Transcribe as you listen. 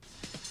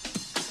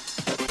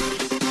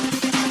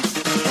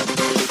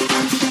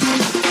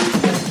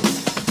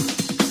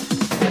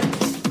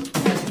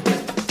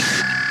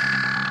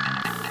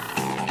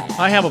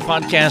I have a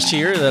podcast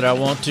here that I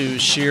want to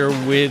share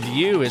with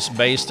you. It's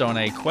based on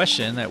a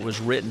question that was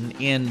written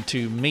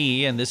into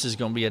me, and this is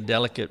going to be a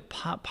delicate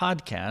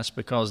podcast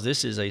because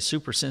this is a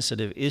super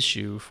sensitive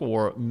issue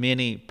for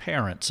many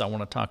parents. I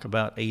want to talk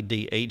about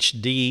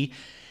ADHD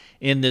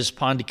in this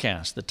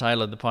podcast. The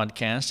title of the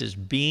podcast is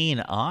Being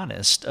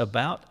Honest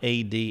About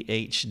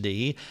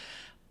ADHD.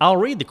 I'll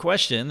read the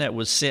question that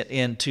was sent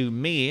in to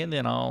me, and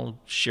then I'll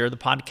share the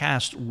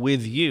podcast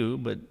with you.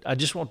 But I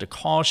just want to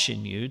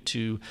caution you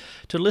to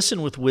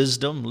listen with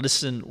wisdom,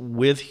 listen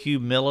with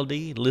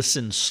humility,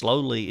 listen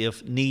slowly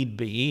if need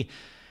be.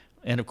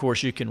 And of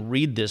course, you can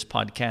read this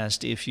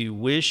podcast if you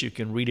wish. You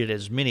can read it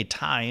as many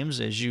times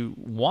as you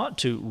want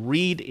to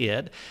read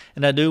it.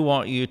 And I do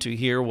want you to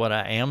hear what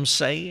I am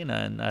saying,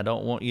 and I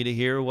don't want you to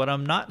hear what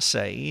I'm not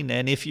saying.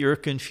 And if you're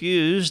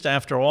confused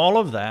after all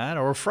of that,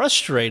 or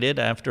frustrated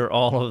after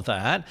all of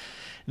that,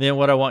 then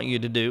what I want you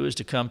to do is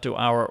to come to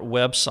our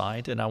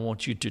website, and I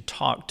want you to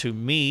talk to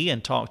me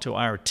and talk to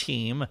our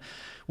team.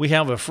 We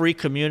have a free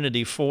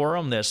community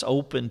forum that's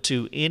open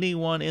to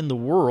anyone in the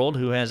world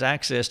who has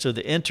access to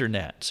the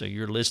internet. So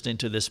you're listening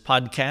to this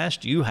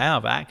podcast, you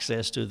have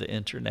access to the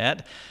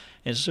internet.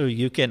 And so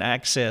you can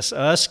access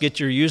us, get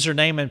your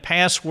username and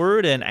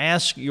password, and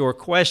ask your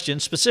question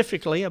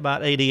specifically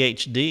about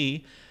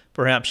ADHD.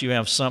 Perhaps you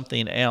have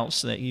something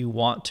else that you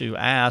want to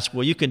ask.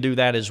 Well, you can do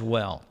that as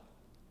well.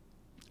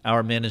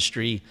 Our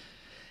ministry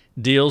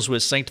deals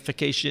with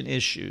sanctification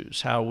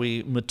issues, how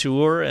we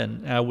mature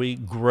and how we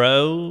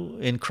grow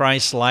in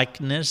Christ's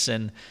likeness.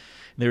 And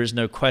there is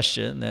no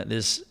question that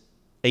this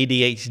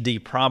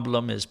ADHD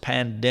problem is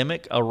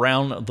pandemic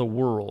around the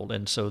world.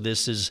 And so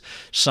this is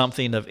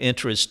something of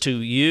interest to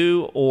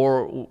you,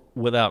 or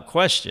without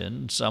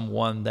question,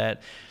 someone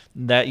that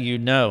you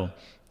know.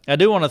 I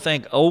do want to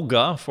thank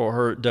Olga for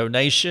her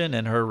donation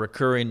and her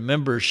recurring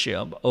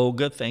membership.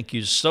 Olga, thank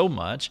you so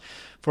much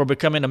for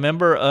becoming a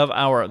member of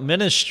our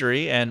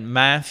ministry. And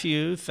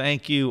Matthew,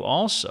 thank you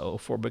also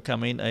for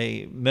becoming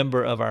a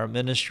member of our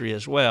ministry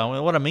as well.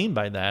 And what I mean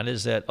by that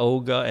is that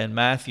Olga and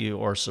Matthew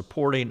are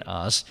supporting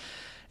us.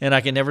 And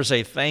I can never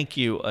say thank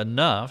you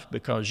enough,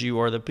 because you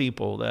are the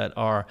people that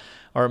are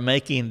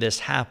making this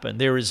happen.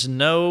 There is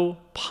no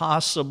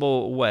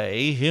possible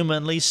way,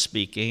 humanly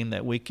speaking,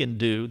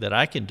 that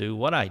I can do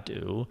what I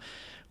do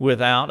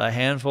without a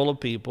handful of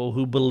people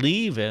who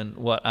believe in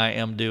what I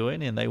am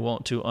doing, and they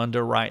want to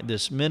underwrite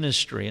this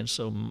ministry. And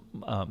so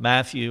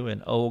Matthew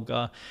and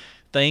Olga,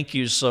 thank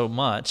you so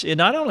much. It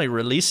not only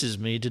releases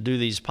me to do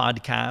these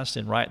podcasts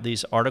and write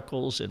these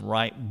articles and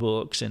write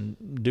books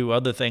and do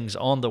other things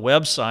on the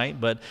website,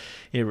 but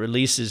it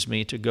releases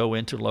me to go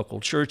into local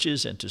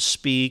churches and to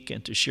speak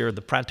and to share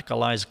the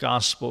practicalized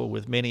gospel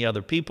with many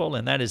other people.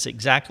 And that is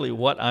exactly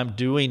what I'm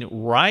doing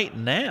right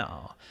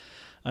now.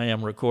 I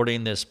am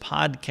recording this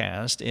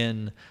podcast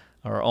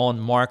on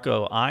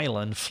Marco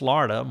Island,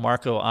 Florida.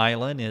 Marco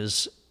Island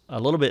is a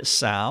little bit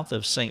south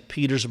of St.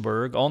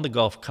 Petersburg on the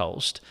Gulf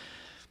Coast.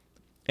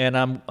 And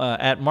I'm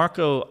at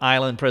Marco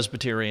Island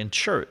Presbyterian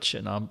Church,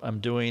 and I'm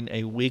doing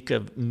a week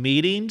of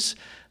meetings,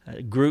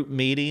 group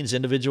meetings,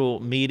 individual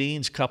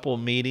meetings, couple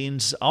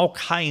meetings, all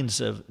kinds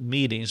of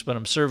meetings. But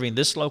I'm serving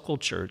this local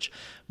church,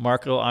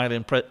 Marco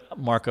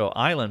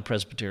Island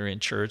Presbyterian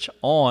Church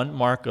on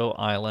Marco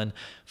Island,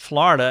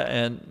 Florida.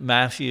 And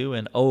Matthew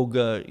and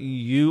Olga,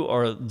 you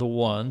are the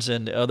ones,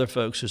 and the other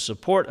folks who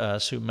support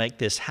us, who make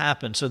this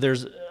happen. So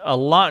there's a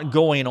lot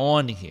going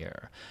on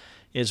here,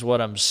 is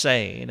what I'm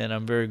saying. And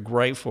I'm very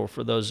grateful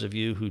for those of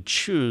you who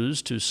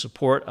choose to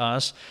support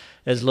us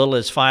as little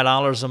as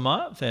 $5 a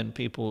month, and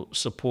people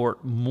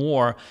support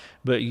more.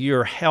 But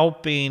you're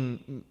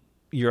helping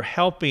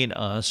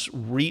us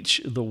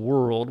reach the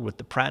world with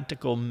the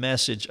practical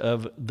message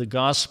of the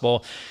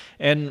gospel.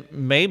 And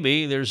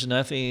maybe there's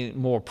nothing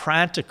more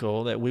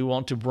practical that we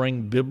want to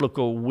bring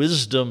biblical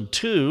wisdom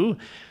to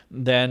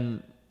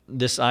than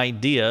this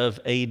idea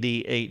of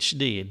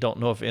ADHD. I don't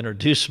know if I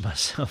introduced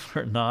myself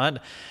or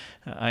not.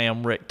 I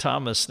am Rick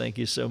Thomas. Thank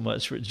you so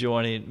much for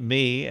joining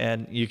me.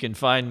 And you can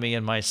find me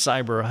in my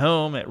cyber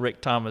home at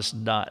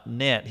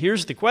rickthomas.net.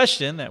 Here's the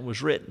question that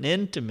was written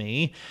into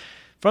me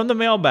from the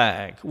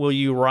mailbag. Will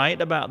you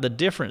write about the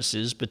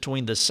differences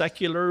between the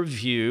secular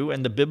view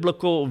and the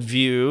biblical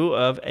view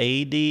of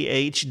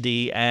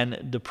ADHD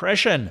and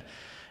depression?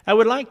 I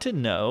would like to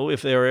know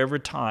if there are ever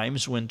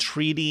times when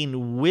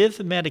treating with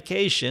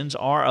medications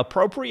are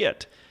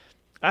appropriate.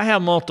 I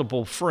have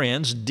multiple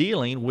friends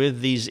dealing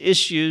with these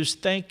issues.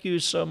 Thank you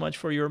so much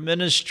for your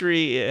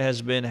ministry. It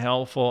has been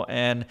helpful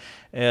and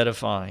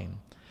edifying.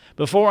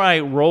 Before I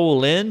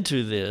roll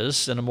into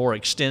this in a more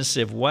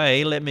extensive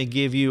way, let me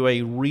give you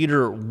a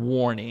reader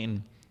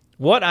warning.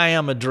 What I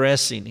am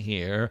addressing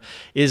here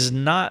is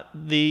not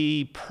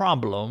the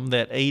problem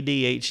that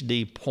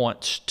ADHD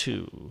points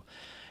to.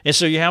 And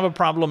so you have a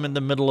problem in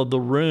the middle of the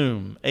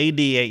room.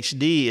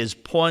 ADHD is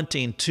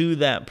pointing to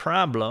that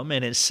problem,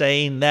 and it's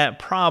saying that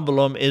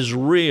problem is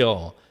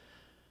real.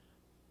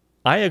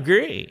 I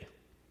agree.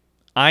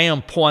 I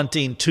am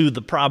pointing to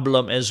the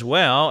problem as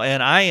well,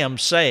 and I am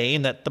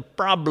saying that the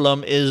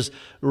problem is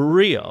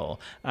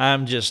real.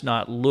 I'm just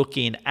not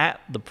looking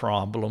at the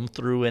problem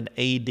through an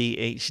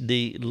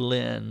ADHD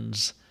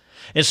lens.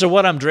 And so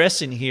what I'm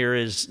addressing here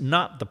is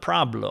not the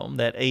problem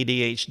that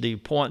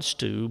ADHD points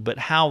to, but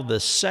how the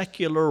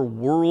secular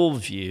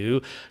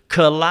worldview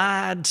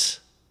collides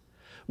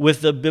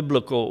with the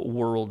biblical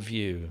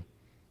worldview.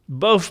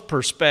 Both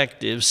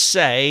perspectives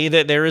say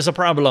that there is a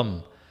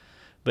problem,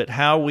 but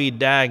how we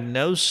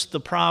diagnose the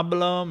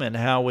problem and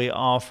how we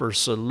offer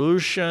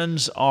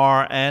solutions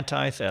are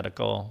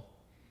antithetical.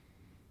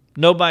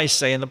 Nobody's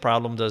saying the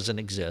problem doesn't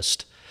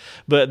exist,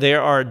 but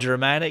there are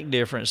dramatic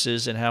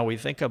differences in how we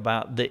think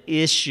about the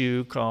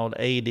issue called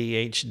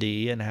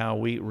ADHD and how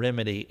we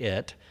remedy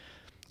it.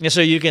 And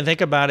so you can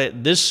think about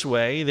it this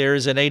way.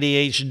 There's an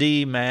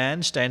ADHD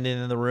man standing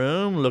in the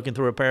room looking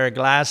through a pair of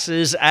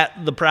glasses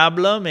at the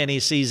problem, and he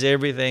sees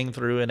everything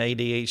through an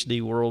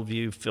ADHD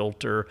worldview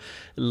filter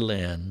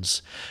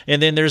lens.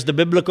 And then there's the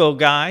biblical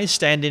guy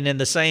standing in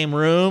the same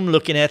room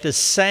looking at the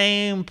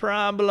same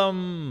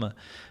problem,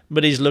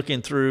 but he's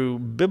looking through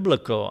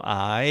biblical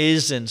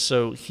eyes, and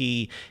so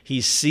he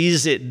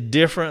sees it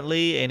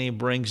differently, and he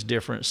brings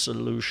different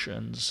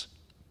solutions.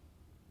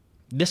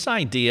 This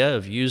idea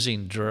of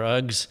using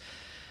drugs,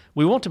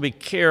 we want to be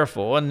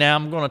careful, and now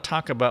I'm going to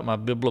talk about my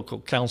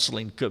biblical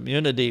counseling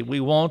community. We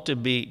want to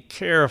be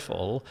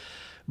careful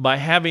by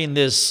having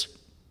this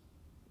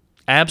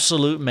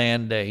absolute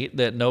mandate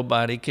that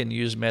nobody can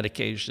use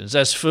medications.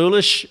 That's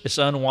foolish, it's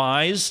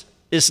unwise,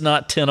 it's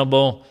not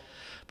tenable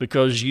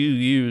because you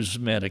use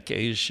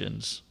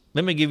medications.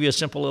 Let me give you a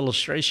simple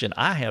illustration.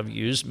 I have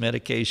used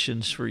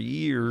medications for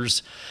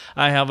years.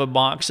 I have a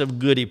box of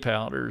Goody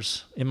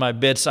powders in my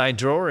bedside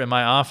drawer, in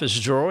my office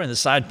drawer, in the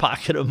side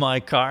pocket of my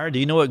car. Do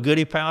you know what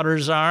Goody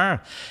powders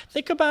are?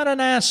 Think about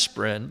an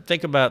aspirin.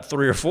 Think about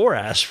 3 or 4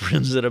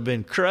 aspirins that have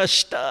been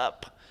crushed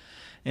up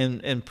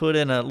and put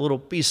in a little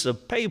piece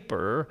of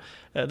paper.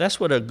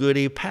 That's what a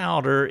Goody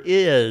powder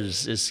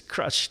is. It's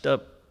crushed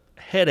up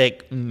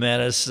headache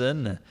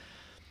medicine.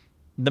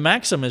 The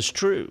maxim is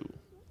true.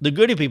 The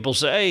Goody people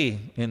say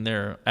in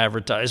their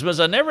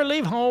advertisements, I never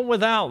leave home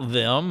without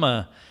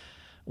them.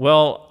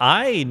 Well,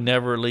 I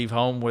never leave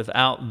home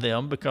without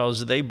them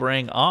because they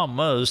bring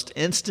almost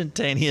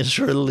instantaneous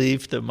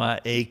relief to my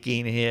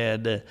aching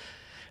head.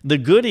 The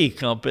Goody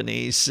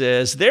company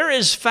says there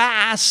is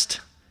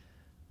fast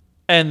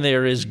and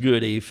there is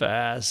Goody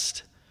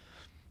fast.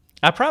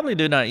 I probably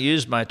do not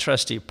use my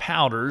trusty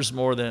powders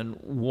more than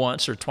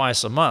once or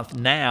twice a month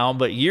now,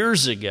 but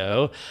years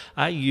ago,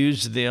 I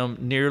used them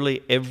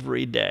nearly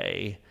every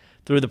day.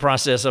 Through the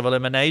process of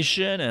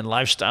elimination and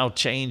lifestyle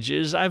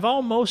changes, I've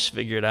almost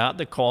figured out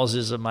the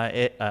causes of my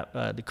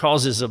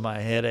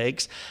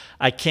headaches.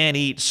 I can't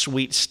eat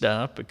sweet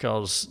stuff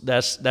because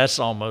that's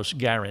almost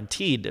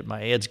guaranteed that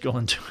my head's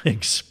going to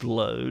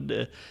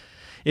explode.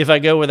 If I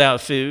go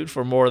without food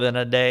for more than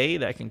a day,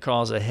 that can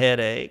cause a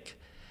headache.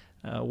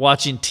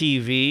 Watching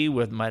TV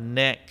with my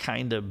neck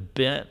kind of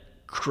bent,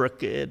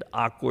 crooked,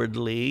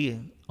 awkwardly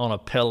on a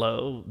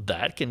pillow,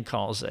 that can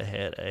cause a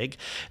headache.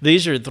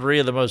 These are 3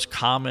 of the most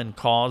common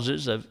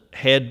causes of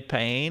head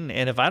pain.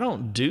 And if I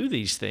don't do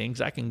these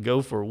things, I can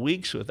go for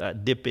weeks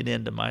without dipping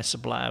into my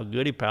supply of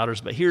Goody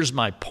powders. But here's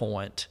my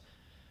point.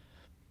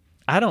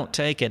 I don't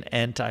take an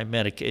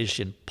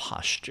anti-medication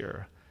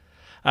posture.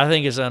 I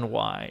think it's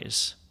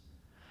unwise.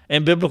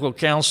 And biblical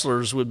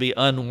counselors would be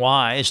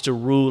unwise to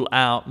rule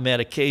out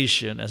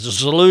medication as a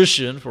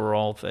solution for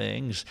all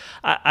things.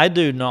 I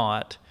do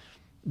not,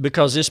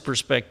 because this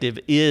perspective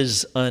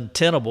is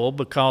untenable,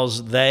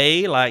 because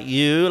they, like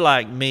you,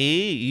 like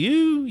me,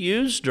 you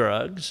use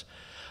drugs,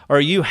 or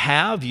you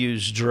have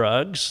used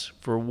drugs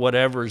for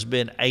whatever has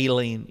been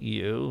ailing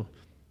you.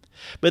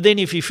 But then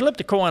if you flip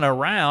the coin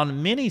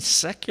around, many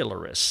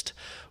secularists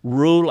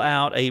rule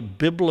out a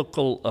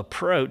biblical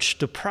approach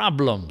to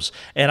problems.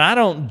 And I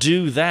don't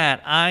do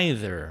that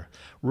either.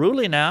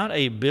 Ruling out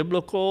a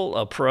biblical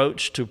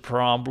approach to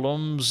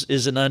problems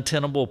is an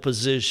untenable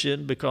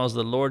position because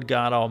the Lord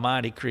God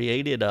Almighty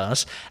created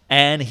us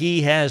and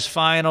He has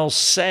final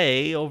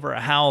say over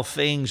how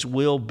things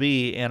will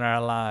be in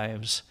our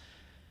lives.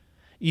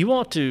 You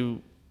want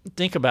to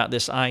think about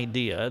this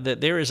idea that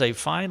there is a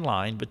fine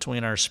line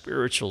between our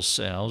spiritual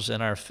selves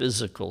and our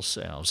physical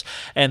selves.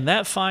 And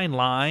that fine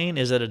line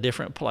is at a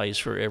different place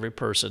for every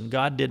person.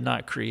 God did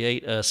not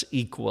create us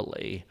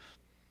equally.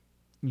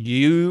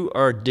 You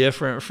are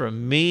different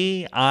from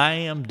me. I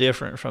am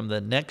different from the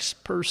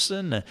next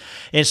person.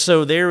 And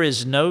so there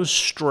is no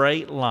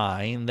straight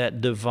line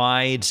that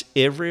divides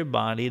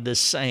everybody the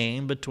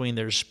same between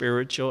their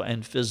spiritual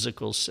and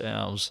physical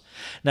selves.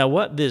 Now,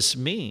 what this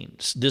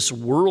means, this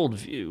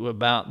worldview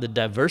about the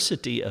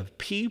diversity of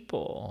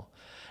people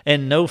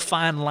and no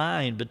fine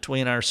line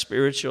between our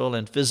spiritual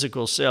and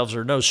physical selves,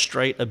 or no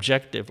straight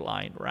objective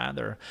line,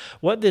 rather.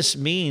 What this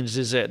means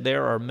is that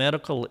there are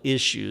medical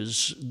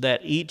issues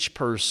that each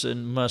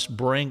person must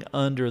bring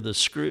under the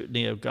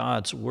scrutiny of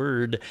God's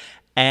Word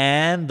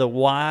and the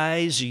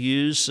wise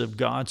use of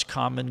God's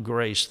common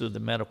grace through the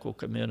medical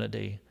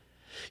community.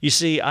 You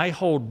see, I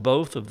hold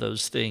both of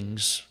those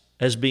things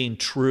as being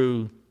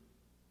true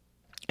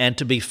and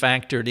to be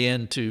factored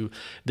into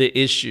the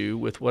issue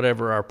with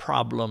whatever our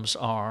problems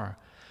are.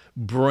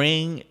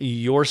 Bring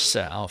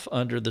yourself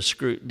under the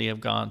scrutiny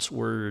of God's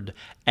word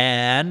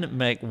and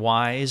make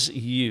wise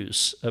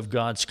use of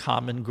God's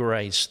common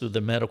grace through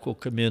the medical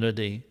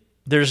community.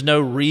 There's no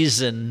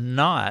reason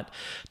not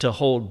to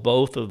hold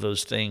both of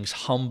those things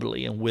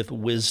humbly and with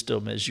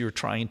wisdom as you're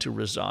trying to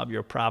resolve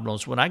your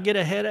problems. When I get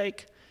a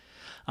headache,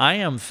 I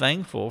am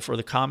thankful for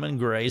the common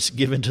grace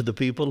given to the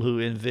people who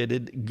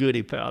invented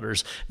Goody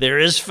powders. There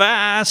is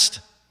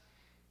fast,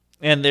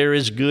 and there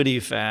is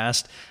Goody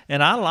fast.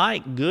 And I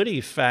like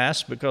Goody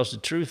fast because the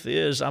truth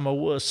is I'm a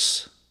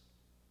wuss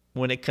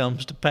when it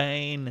comes to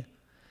pain.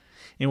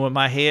 And when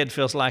my head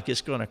feels like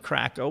it's going to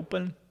crack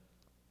open,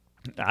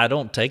 I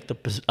don't take the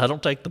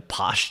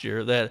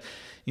posture that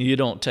you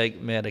don't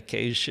take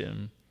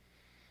medication.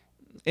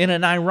 In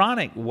an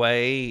ironic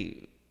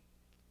way,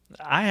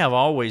 I have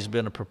always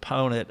been a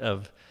proponent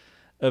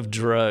of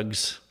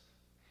drugs.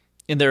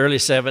 In the early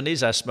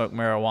 70s, I smoked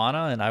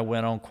marijuana, and I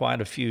went on quite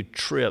a few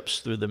trips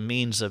through the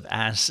means of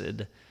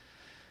acid.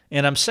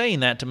 And I'm saying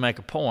that to make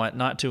a point,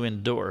 not to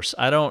endorse.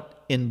 I don't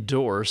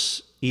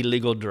endorse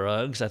illegal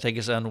drugs. I think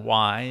it's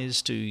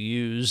unwise to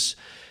use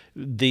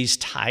these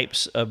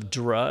types of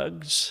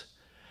drugs.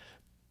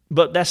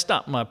 But that's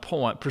not my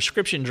point.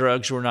 Prescription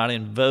drugs were not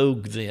in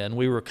vogue then.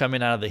 We were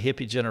coming out of the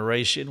hippie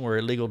generation where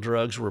illegal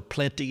drugs were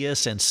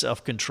plenteous and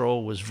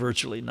self-control was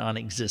virtually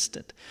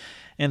non-existent.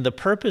 And the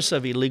purpose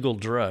of illegal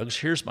drugs,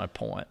 here's my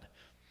point.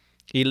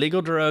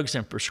 Illegal drugs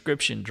and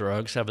prescription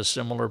drugs have a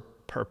similar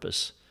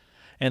purpose.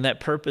 And that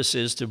purpose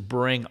is to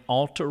bring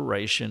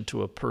alteration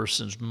to a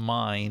person's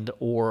mind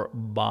or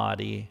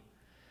body.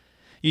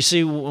 You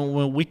see,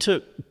 when we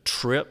took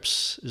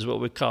trips, is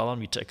what we call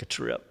them, you take a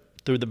trip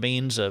through the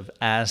means of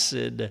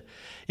acid,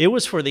 it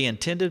was for the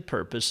intended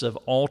purpose of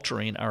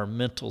altering our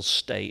mental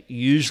state,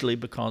 usually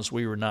because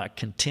we were not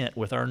content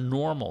with our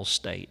normal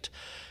state.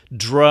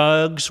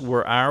 Drugs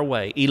were our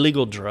way,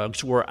 illegal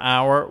drugs were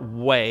our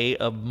way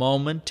of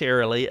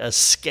momentarily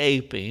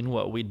escaping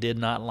what we did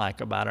not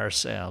like about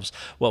ourselves,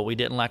 what we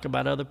didn't like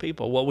about other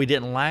people, what we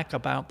didn't like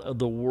about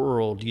the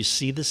world. You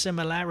see the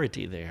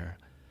similarity there.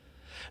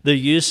 The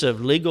use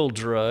of legal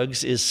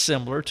drugs is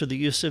similar to the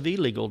use of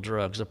illegal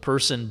drugs. A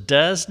person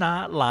does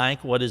not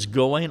like what is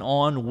going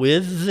on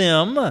with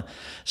them,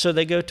 so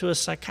they go to a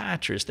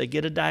psychiatrist. They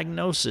get a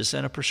diagnosis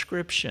and a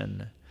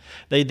prescription.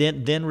 They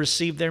then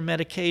receive their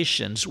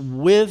medications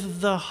with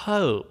the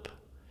hope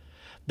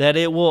that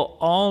it will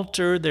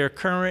alter their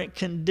current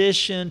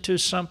condition to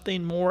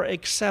something more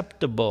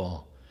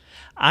acceptable.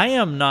 I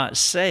am not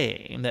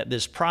saying that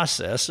this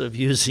process of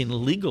using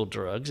legal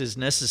drugs is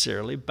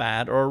necessarily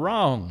bad or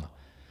wrong.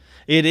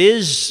 It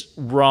is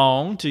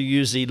wrong to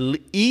use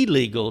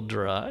illegal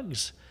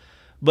drugs,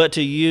 but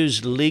to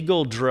use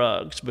legal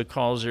drugs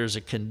because there's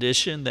a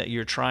condition that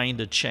you're trying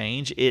to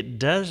change, it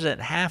doesn't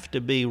have to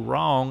be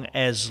wrong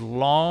as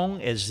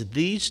long as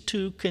these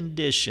two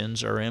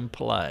conditions are in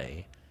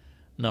play.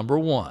 Number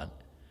one,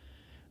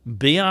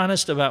 be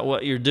honest about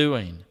what you're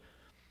doing.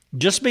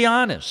 Just be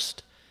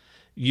honest.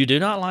 You do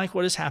not like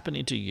what is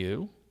happening to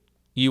you.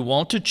 You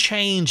want to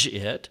change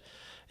it.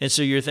 And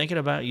so you're thinking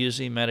about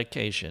using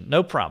medication.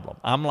 No problem.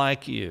 I'm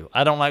like you.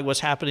 I don't like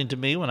what's happening to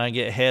me when I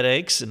get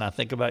headaches, and I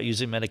think about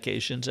using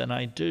medications, and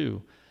I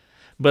do.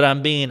 But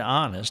I'm being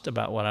honest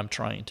about what I'm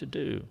trying to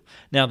do.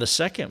 Now, the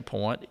second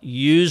point,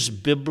 use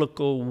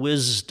biblical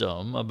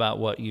wisdom about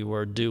what you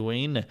are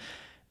doing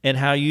and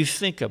how you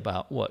think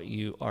about what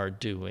you are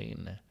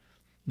doing.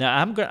 Now,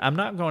 I'm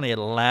not going to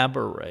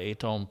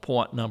elaborate on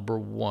point number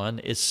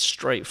one. It's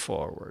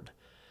straightforward.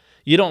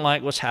 You don't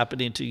like what's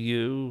happening to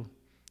you,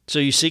 so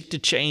you seek to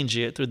change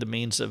it through the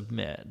means of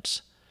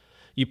meds.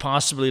 You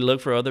possibly look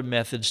for other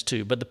methods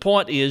too. But the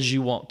point is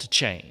you want to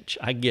change.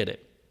 I get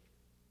it.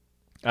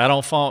 I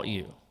don't fault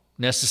you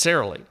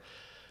necessarily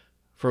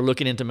for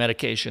looking into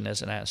medication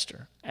as an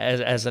answer.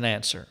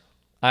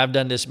 I've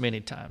done this many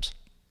times.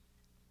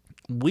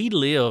 We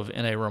live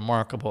in a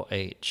remarkable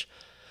age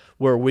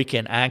where we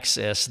can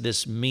access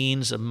this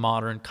means of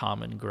modern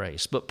common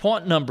grace. But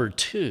point number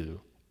two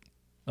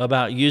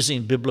about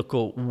using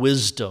biblical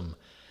wisdom,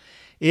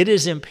 it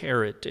is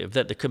imperative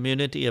that the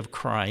community of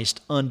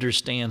Christ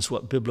understands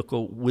what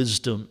biblical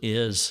wisdom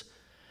is.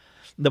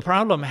 The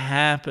problem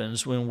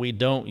happens when we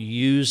don't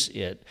use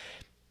it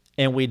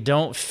and we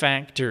don't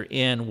factor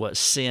in what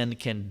sin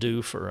can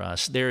do for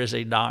us. There is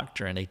a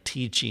doctrine, a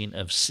teaching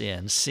of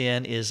sin.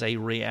 Sin is a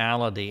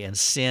reality, and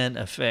sin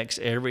affects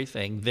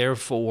everything.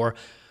 Therefore,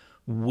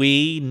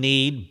 we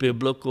need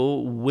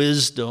biblical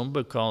wisdom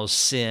because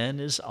sin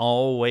is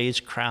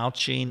always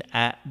crouching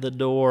at the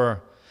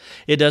door.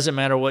 It doesn't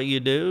matter what you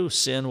do,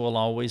 sin will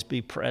always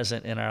be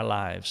present in our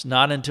lives.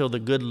 Not until the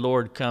good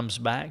Lord comes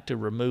back to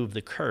remove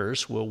the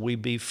curse will we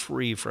be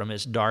free from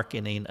its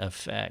darkening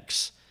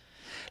effects.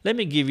 Let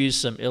me give you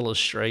some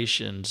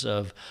illustrations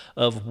of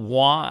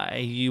why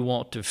you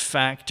want to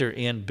factor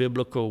in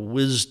biblical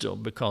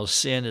wisdom, because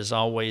sin is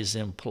always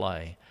in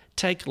play.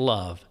 Take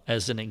love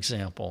as an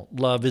example.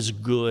 Love is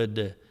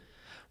good.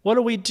 What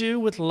do we do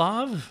with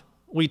love?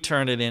 We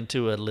turn it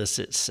into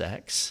illicit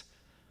sex.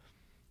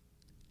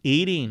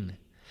 Eating.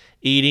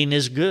 Eating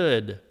is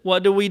good.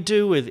 What do we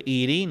do with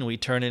eating? We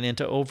turn it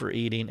into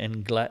overeating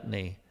and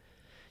gluttony.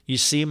 You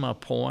see my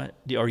point?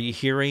 Are you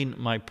hearing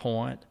my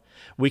point?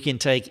 We can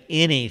take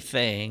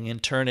anything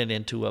and turn it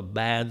into a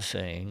bad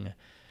thing.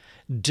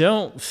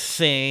 Don't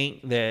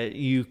think that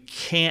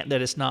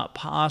that it's not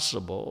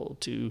possible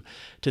to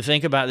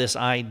think about this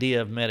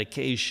idea of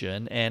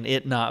medication and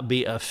it not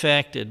be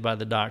affected by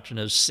the doctrine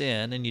of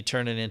sin, and you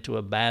turn it into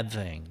a bad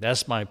thing.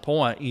 That's my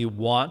point. You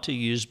want to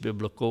use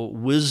biblical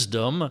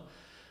wisdom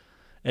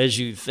as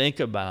you think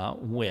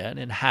about when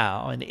and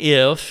how and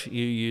if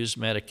you use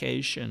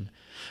medication.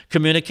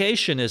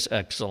 Communication is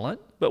excellent,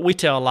 but we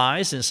tell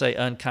lies and say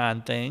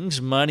unkind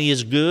things. Money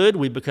is good,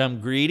 we become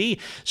greedy.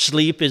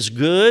 Sleep is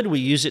good, we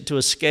use it to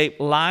escape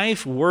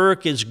life.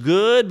 Work is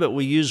good, but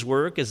we use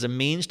work as a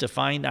means to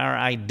find our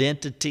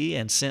identity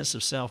and sense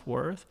of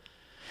self-worth.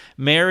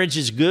 Marriage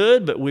is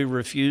good, but we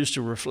refuse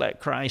to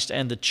reflect Christ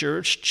and the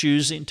church,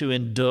 choosing to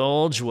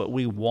indulge what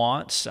we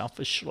want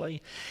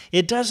selfishly.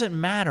 It doesn't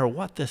matter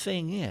what the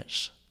thing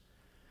is.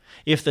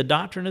 If the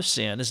doctrine of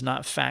sin is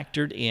not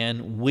factored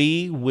in,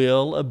 we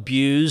will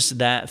abuse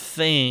that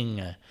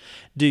thing.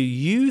 Do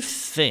you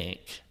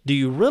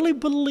really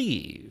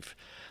believe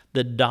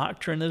the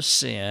doctrine of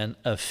sin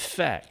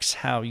affects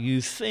how you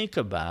think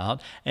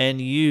about and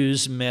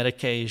use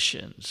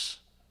medications?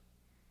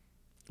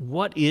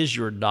 What is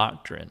your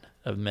doctrine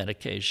of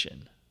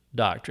medication?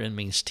 Doctrine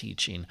means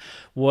teaching.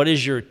 What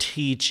is your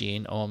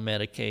teaching on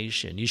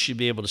medication? You should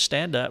be able to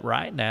stand up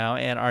right now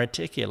and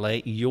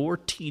articulate your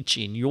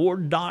teaching, your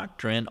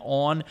doctrine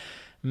on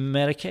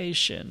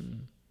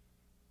medication.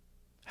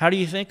 How do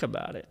you think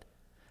about it?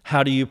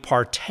 How do you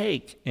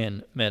partake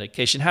in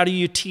medication? How do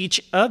you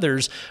teach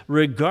others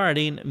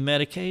regarding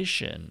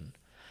medication?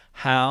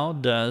 How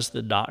does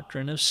the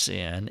doctrine of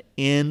sin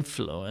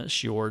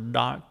influence your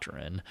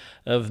doctrine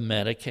of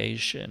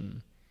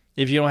medication?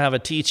 If you don't have a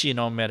teaching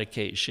on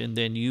medication,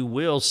 then you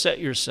will set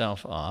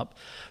yourself up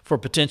for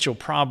potential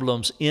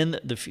problems in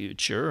the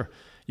future.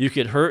 You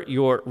could hurt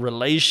your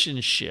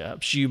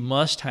relationships. You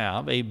must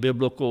have a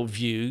biblical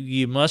view.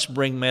 You must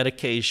bring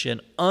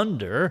medication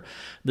under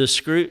the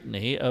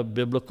scrutiny of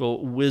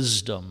biblical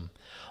wisdom.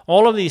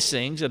 All of these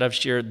things that I've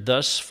shared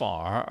thus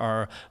far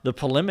are the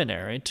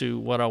preliminary to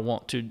what I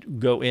want to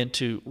go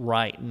into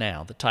right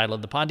now. The title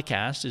of the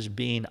podcast is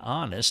Being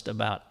Honest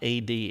About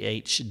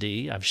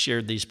ADHD. I've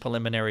shared these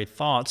preliminary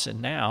thoughts,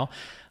 and now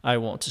I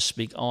want to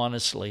speak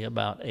honestly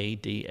about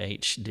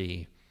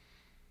ADHD.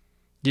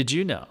 Did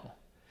you know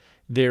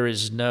there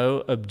is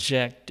no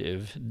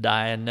objective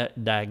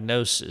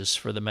diagnosis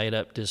for the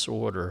made-up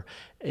disorder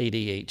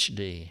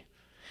ADHD?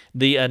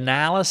 The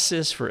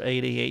analysis for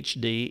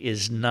ADHD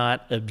is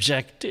not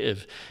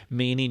objective,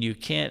 meaning you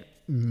can't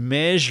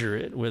measure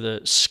it with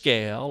a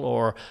scale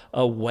or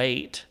a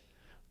weight.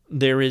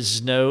 There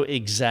is no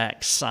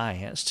exact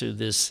science to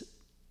this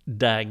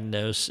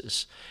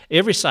diagnosis.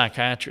 Every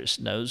psychiatrist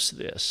knows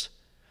this,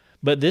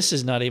 but this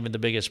is not even the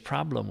biggest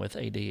problem with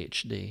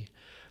ADHD.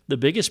 The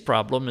biggest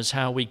problem is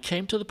how we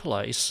came to the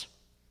place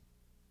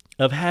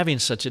of having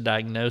such a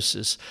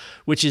diagnosis,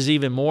 which is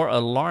even more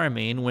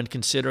alarming when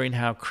considering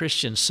how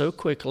Christians so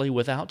quickly,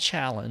 without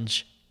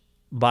challenge,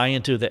 buy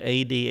into the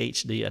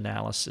ADHD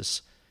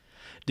analysis.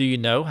 Do you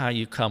know how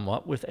you come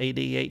up with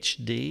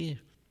ADHD?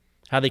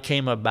 How they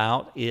came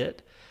about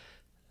it?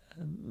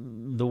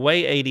 The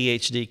way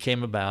ADHD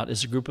came about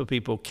is a group of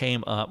people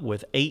came up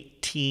with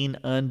 18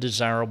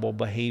 undesirable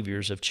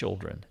behaviors of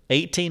children.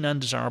 18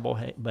 undesirable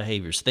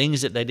behaviors,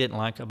 things that they didn't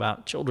like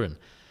about children.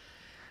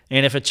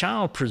 And if a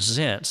child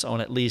presents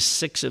on at least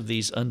 6 of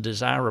these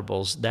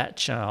undesirables, that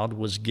child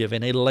was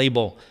given a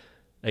label,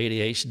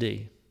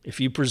 ADHD. If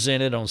you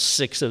presented on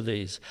 6 of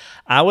these,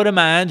 I would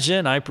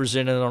imagine I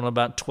presented on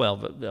about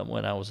 12 of them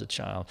when I was a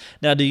child.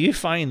 Now, do you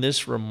find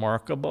this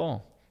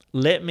remarkable?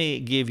 Let me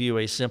give you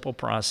a simple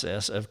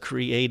process of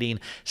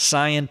creating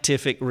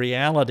scientific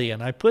reality.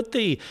 And I put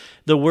the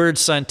word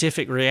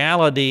scientific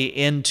reality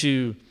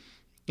into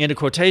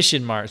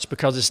quotation marks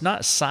because it's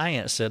not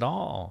science at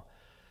all.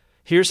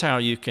 Here's how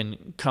you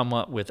can come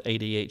up with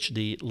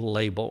ADHD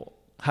label,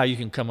 how you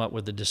can come up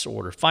with the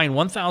disorder. Find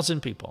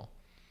 1,000 people.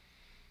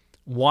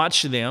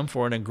 Watch them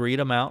for an agreed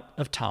amount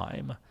of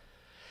time.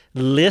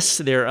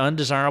 List their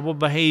undesirable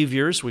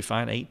behaviors. We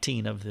find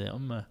 18 of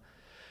them.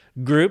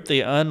 Group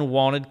the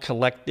unwanted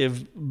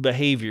collective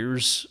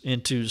behaviors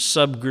into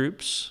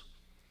subgroups,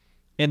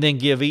 and then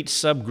give each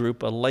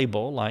subgroup a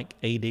label like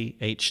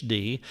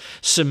ADHD.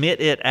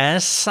 Submit it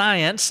as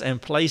science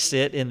and place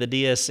it in the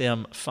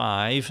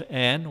DSM-5,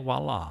 and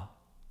voila,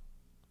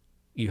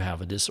 you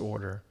have a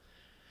disorder.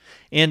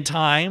 In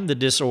time, the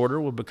disorder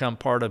will become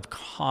part of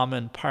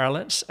common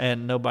parlance,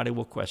 and nobody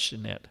will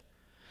question it.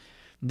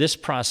 This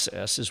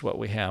process is what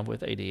we have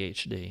with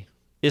ADHD.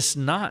 It's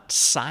not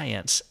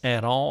science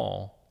at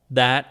all.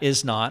 That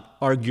is not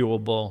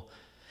arguable.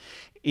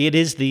 It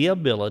is the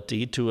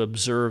ability to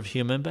observe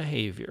human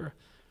behavior.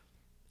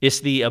 It's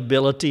the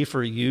ability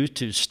for you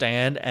to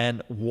stand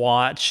and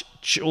watch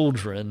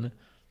children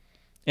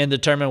and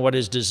determine what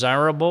is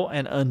desirable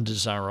and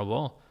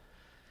undesirable.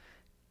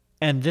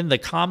 And then the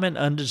common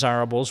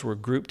undesirables were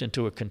grouped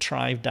into a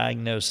contrived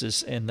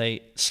diagnosis, and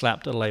they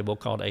slapped a label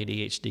called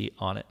ADHD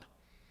on it.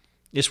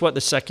 It's what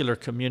the secular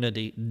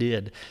community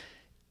did.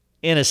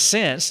 In a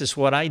sense, it's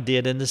what I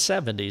did in the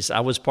 70s. I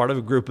was part of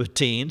a group of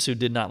teens who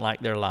did not like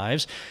their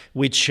lives.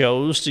 We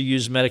chose to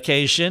use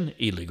medication,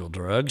 illegal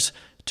drugs,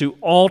 to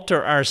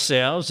alter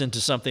ourselves into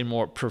something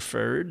more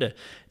preferred.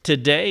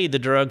 Today, the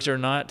drugs are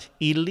not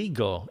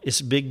illegal.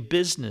 It's big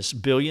business.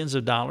 Billions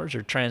of dollars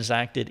are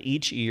transacted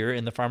each year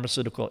in the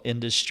pharmaceutical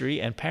industry,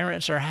 and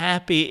parents are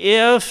happy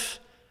if,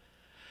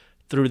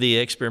 through the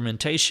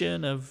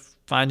experimentation of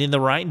finding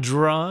the right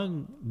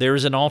drug, there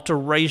is an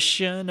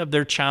alteration of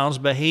their child's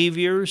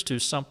behaviors to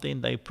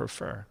something they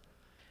prefer.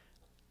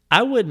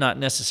 I would not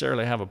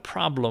necessarily have a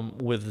problem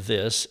with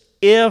this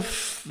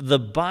if the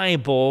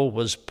Bible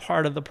was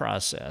part of the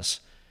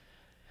process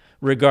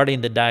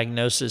regarding the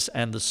diagnosis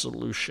and the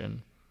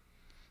solution.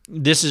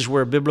 This is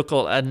where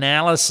biblical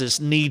analysis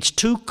needs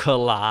to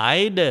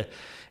collide,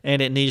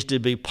 and it needs to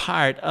be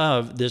part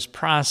of this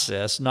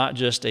process, not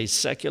just a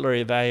secular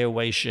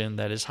evaluation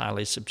that is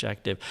highly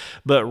subjective.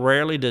 But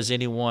rarely does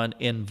anyone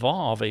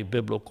involve a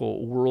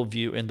biblical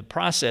worldview in the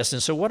process.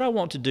 And so what I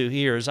want to do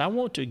here is I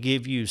want to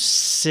give you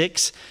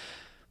 6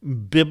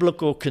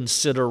 biblical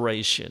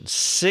considerations,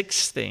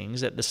 6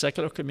 things that the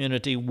secular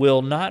community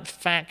will not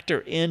factor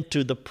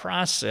into the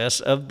process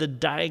of the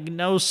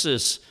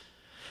diagnosis.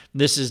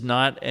 This is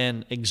not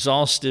an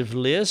exhaustive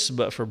list,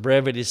 but for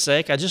brevity's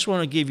sake, I just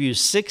want to give you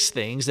 6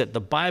 things that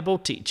the Bible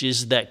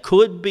teaches that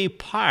could be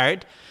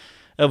part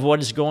of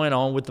what is going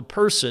on with the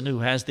person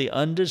who has the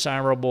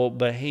undesirable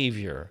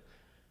behavior,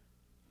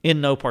 in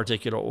no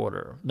particular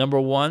order.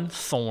 Number 1,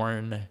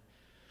 thorn.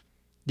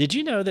 Did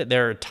you know that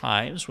there are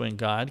times when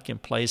God can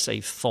place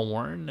a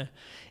thorn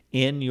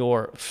in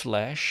your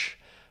flesh?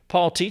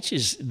 Paul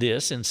teaches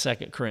this in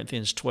 2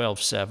 Corinthians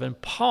 12:7.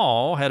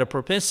 Paul had a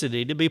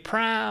propensity to be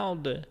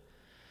proud.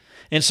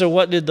 And so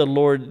what did the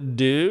Lord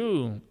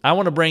do? I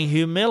want to bring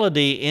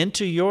humility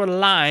into your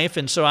life,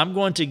 and so I'm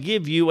going to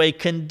give you a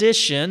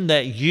condition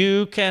that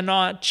you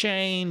cannot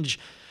change.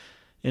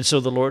 And so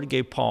the Lord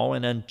gave Paul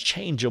an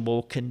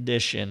unchangeable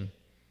condition.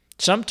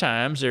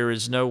 Sometimes there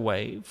is no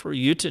way for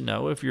you to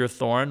know if your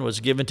thorn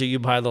was given to you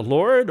by the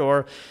Lord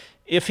or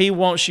if He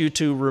wants you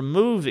to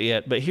remove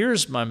it. But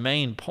here's my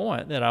main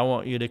point that I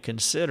want you to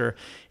consider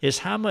is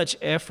how much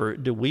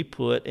effort do we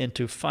put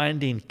into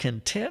finding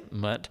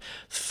contentment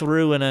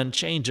through an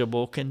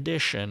unchangeable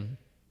condition?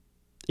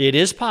 It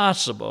is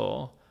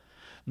possible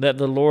that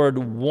the Lord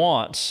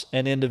wants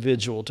an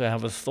individual to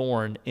have a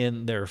thorn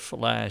in their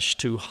flesh,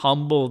 to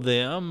humble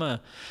them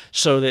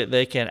so that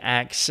they can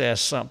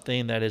access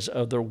something that is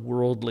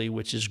otherworldly,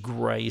 which is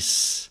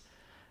grace.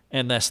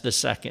 And that's the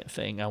second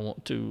thing I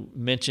want to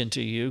mention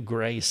to you,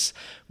 grace.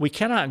 We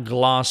cannot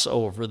gloss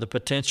over the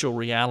potential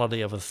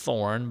reality of a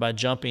thorn by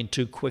jumping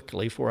too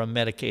quickly for a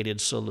medicated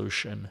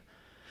solution.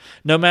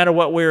 No matter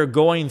what we're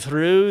going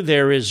through,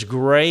 there is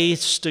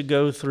grace to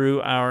go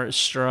through our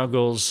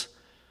struggles.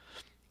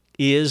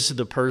 Is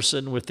the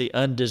person with the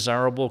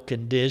undesirable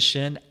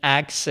condition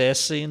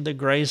accessing the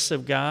grace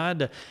of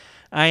God?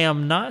 I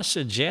am not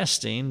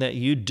suggesting that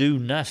you do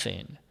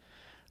nothing.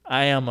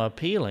 I am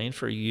appealing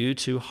for you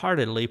to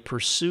heartily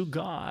pursue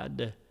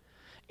God,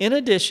 in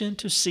addition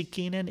to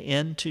seeking an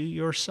end to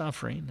your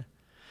suffering.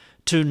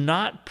 To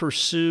not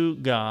pursue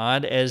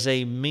God as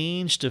a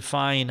means to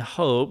find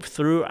hope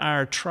through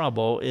our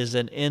trouble is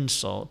an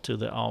insult to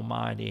the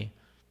Almighty.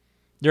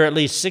 There are at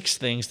least 6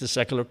 things the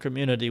secular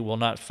community will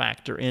not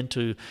factor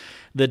into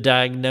the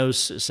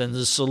diagnosis and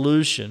the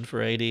solution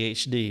for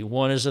ADHD.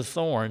 1 is a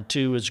thorn,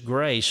 2 is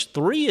grace,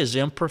 3 is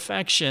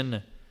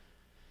imperfection.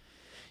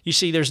 You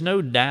see, there's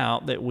no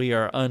doubt that we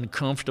are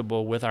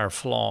uncomfortable with our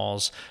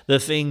flaws, the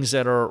things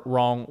that are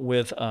wrong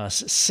with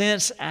us.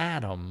 Since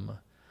Adam,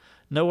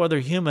 no other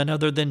human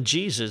other than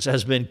Jesus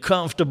has been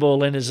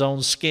comfortable in his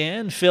own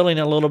skin, feeling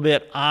a little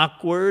bit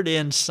awkward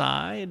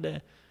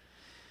inside.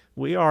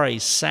 We are a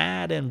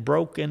sad and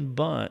broken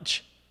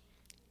bunch.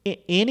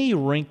 Any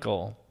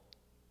wrinkle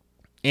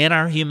in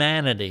our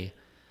humanity,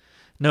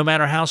 no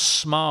matter how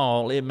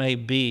small it may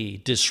be,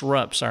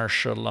 disrupts our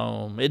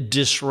shalom. It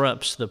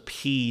disrupts the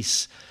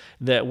peace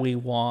that we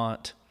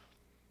want.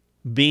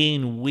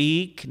 Being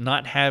weak,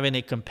 not having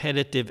a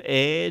competitive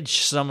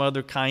edge, some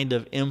other kind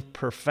of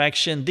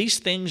imperfection, these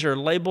things are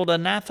labeled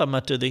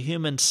anathema to the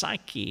human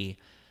psyche.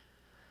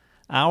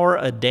 Our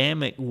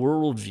Adamic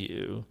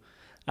worldview,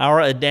 our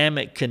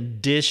Adamic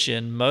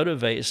condition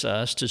motivates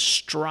us to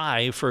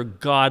strive for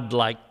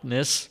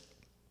godlikeness,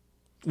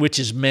 which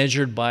is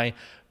measured by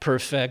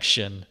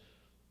perfection.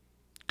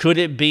 Could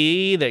it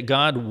be that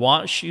God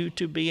wants you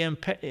to be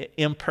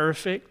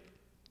imperfect?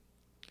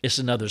 It's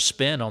another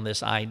spin on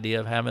this idea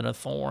of having a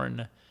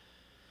thorn.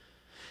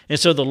 And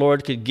so the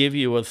Lord could give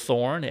you a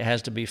thorn. It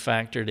has to be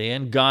factored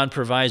in. God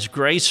provides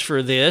grace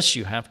for this.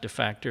 You have to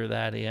factor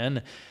that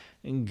in.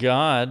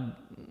 God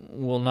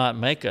will not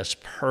make us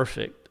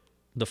perfect.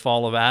 The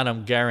fall of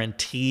Adam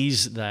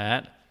guarantees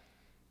that.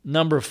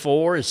 Number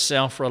 4 is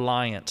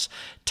self-reliance.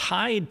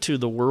 Tied to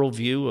the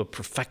worldview of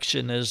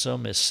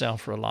perfectionism is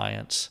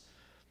self-reliance.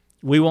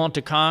 We want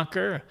to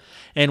conquer,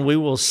 and we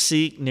will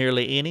seek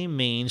nearly any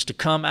means to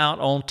come out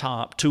on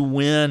top, to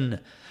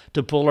win,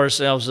 to pull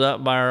ourselves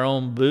up by our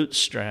own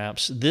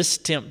bootstraps. This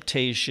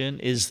temptation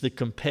is the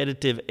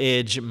competitive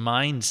edge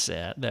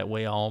mindset that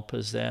we all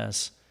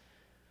possess.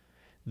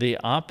 The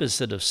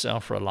opposite of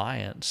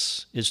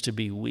self-reliance is to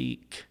be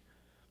weak,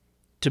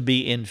 to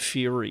be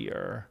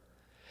inferior,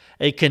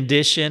 a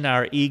condition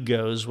our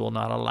egos will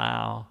not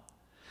allow.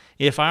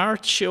 If our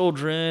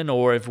children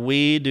or if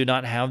we do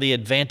not have the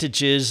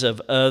advantages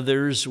of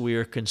others, we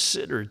are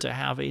considered to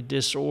have a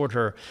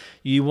disorder.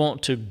 You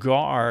want to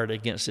guard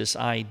against this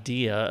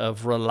idea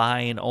of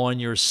relying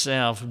on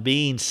yourself,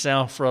 being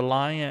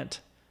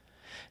self-reliant.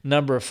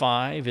 Number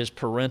 5 is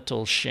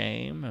parental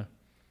shame.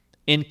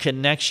 In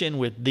connection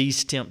with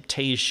these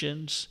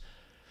temptations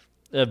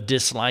of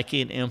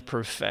disliking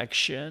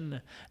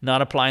imperfection,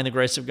 not applying the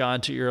grace of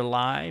God to your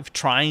life,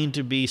 trying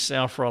to be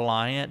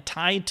self-reliant,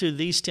 tied to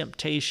these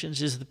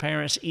temptations is the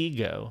parent's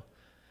ego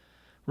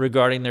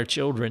regarding their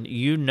children.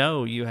 You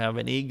know you have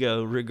an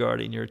ego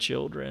regarding your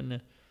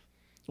children.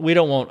 We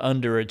don't want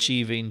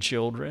underachieving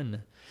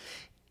children.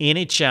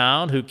 Any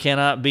child who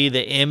cannot be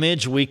the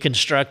image we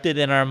constructed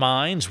in our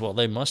minds, well,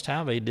 they must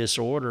have a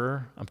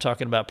disorder. I'm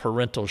talking about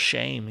parental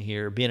shame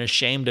here, being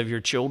ashamed of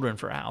your children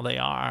for how they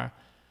are.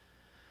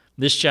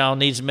 This child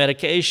needs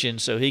medication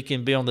so he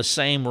can be on the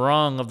same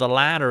rung of the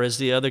ladder as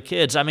the other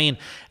kids. I mean,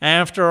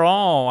 after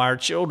all, our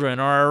children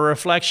are a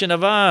reflection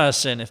of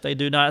us, and if they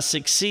do not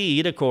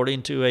succeed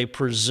according to a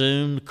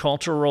presumed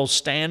cultural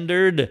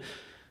standard,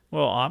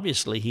 well,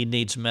 obviously he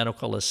needs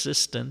medical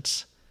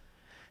assistance.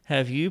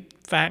 Have you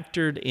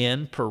factored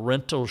in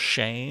parental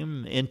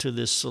shame into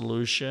this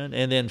solution?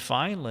 And then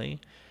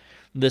finally,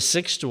 the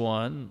 6th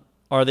one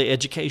are the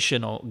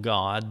educational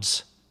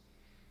gods.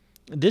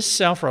 This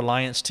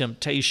self-reliance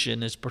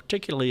temptation is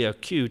particularly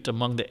acute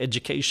among the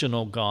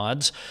educational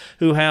gods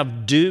who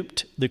have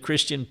duped the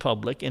Christian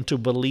public into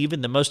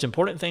believing the most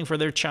important thing for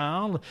their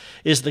child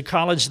is the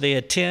college they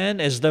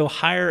attend, as though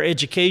higher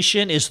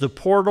education is the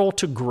portal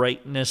to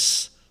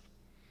greatness.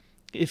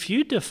 If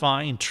you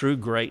define true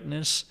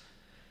greatness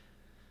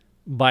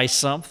by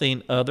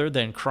something other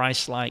than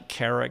Christ-like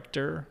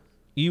character,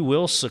 you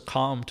will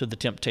succumb to the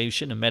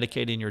temptation of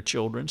medicating your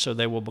children so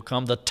they will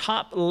become the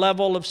top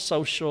level of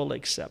social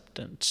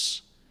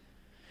acceptance.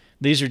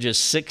 These are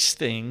just 6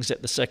 things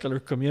that the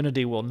secular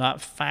community will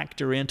not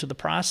factor into the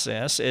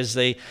process as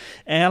they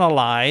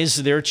analyze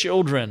their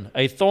children.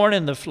 A thorn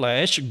in the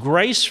flesh,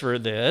 grace for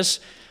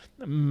this.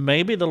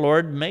 Maybe the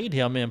Lord made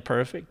him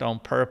imperfect on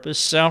purpose.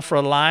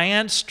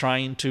 Self-reliance,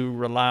 trying to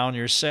rely on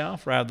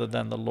yourself rather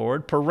than the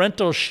Lord.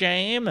 Parental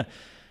shame.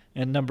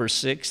 And number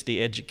 6,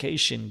 the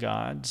education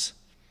gods.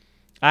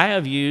 I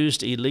have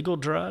used illegal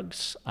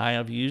drugs. I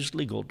have used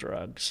legal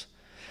drugs.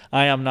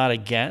 I am not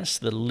against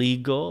the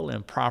legal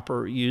and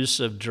proper use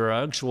of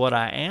drugs. What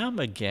I am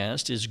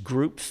against is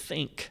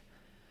groupthink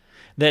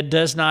that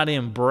does not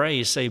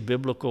embrace a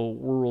biblical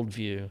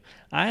worldview.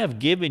 I have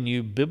given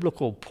you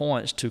biblical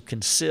points to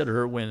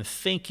consider when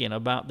thinking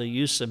about the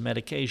use of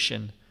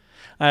medication.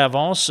 I have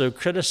also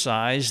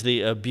criticized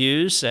the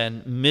abuse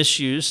and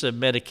misuse of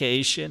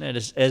medication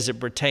as it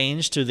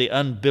pertains to the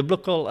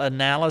unbiblical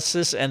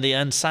analysis and the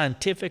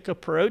unscientific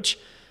approach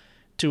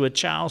to a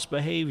child's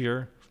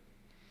behavior.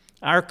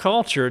 Our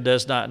culture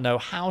does not know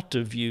how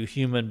to view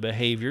human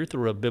behavior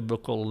through a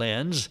biblical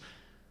lens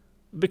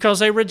because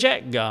they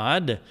reject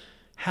God.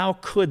 How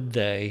could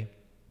they?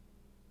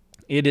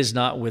 It is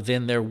not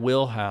within their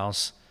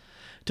wheelhouse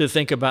to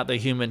think about the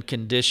human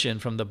condition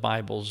from the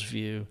Bible's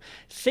view.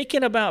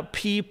 Thinking about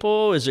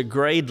people is a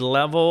grade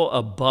level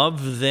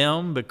above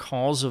them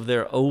because of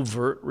their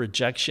overt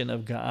rejection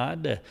of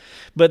God.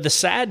 But the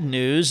sad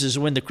news is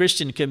when the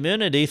Christian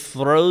community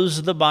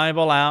throws the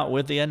Bible out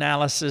with the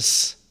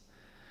analysis,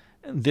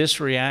 this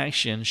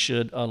reaction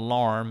should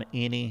alarm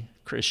any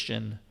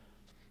Christian.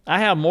 I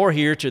have more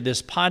here to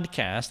this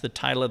podcast. The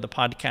title of the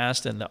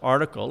podcast and the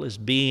article is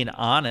Being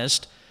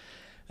Honest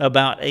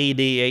about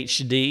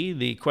ADHD.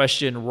 The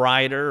question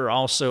writer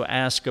also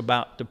asked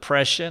about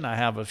depression. I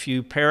have a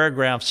few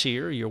paragraphs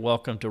here. You're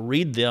welcome to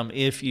read them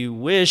if you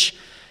wish.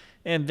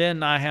 And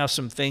then I have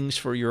some things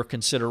for your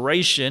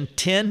consideration,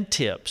 10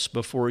 tips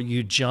before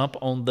you jump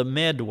on the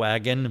med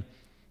wagon.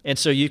 And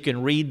so you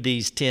can read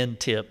these 10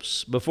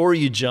 tips before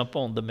you jump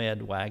on the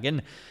med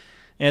wagon.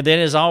 And then,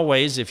 as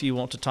always, if you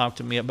want to talk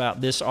to me about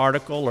this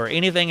article or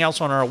anything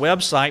else on our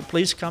website,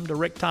 please come to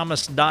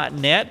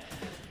rickthomas.net.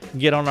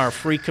 Get on our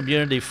free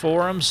community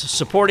forums.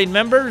 Supporting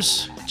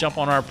members, jump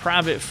on our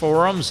private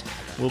forums.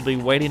 We'll be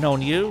waiting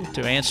on you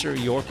to answer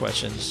your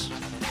questions.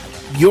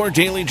 Your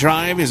Daily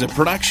Drive is a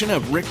production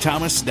of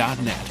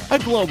rickthomas.net, a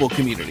global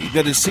community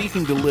that is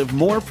seeking to live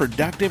more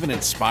productive and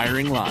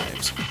inspiring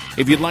lives.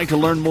 If you'd like to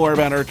learn more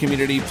about our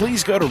community,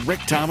 please go to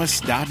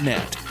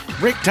rickthomas.net.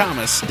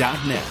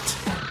 rickthomas.net.